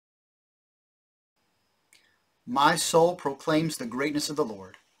My soul proclaims the greatness of the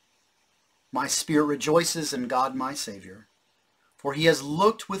Lord. My spirit rejoices in God my Savior, for he has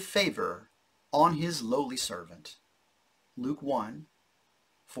looked with favor on his lowly servant. Luke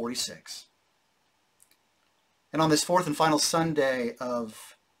 1:46. And on this fourth and final Sunday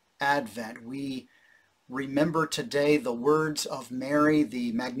of Advent, we remember today the words of Mary,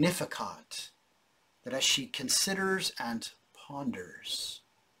 the Magnificat, that as she considers and ponders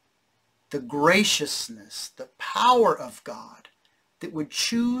the graciousness, the power of God that would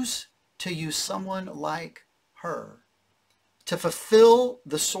choose to use someone like her to fulfill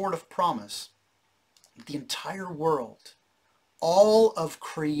the sort of promise that the entire world, all of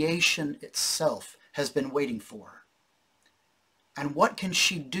creation itself, has been waiting for. And what can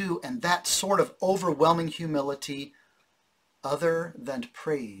she do in that sort of overwhelming humility other than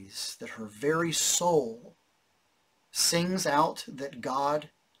praise that her very soul sings out that God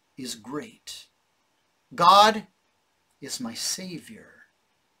is great. God is my Savior.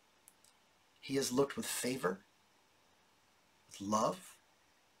 He has looked with favor, with love,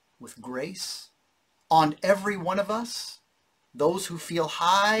 with grace on every one of us, those who feel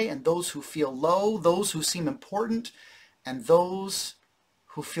high and those who feel low, those who seem important and those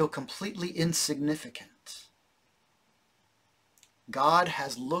who feel completely insignificant. God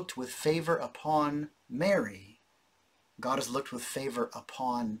has looked with favor upon Mary. God has looked with favor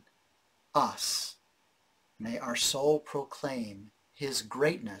upon us. May our soul proclaim his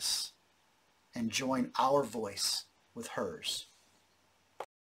greatness and join our voice with hers.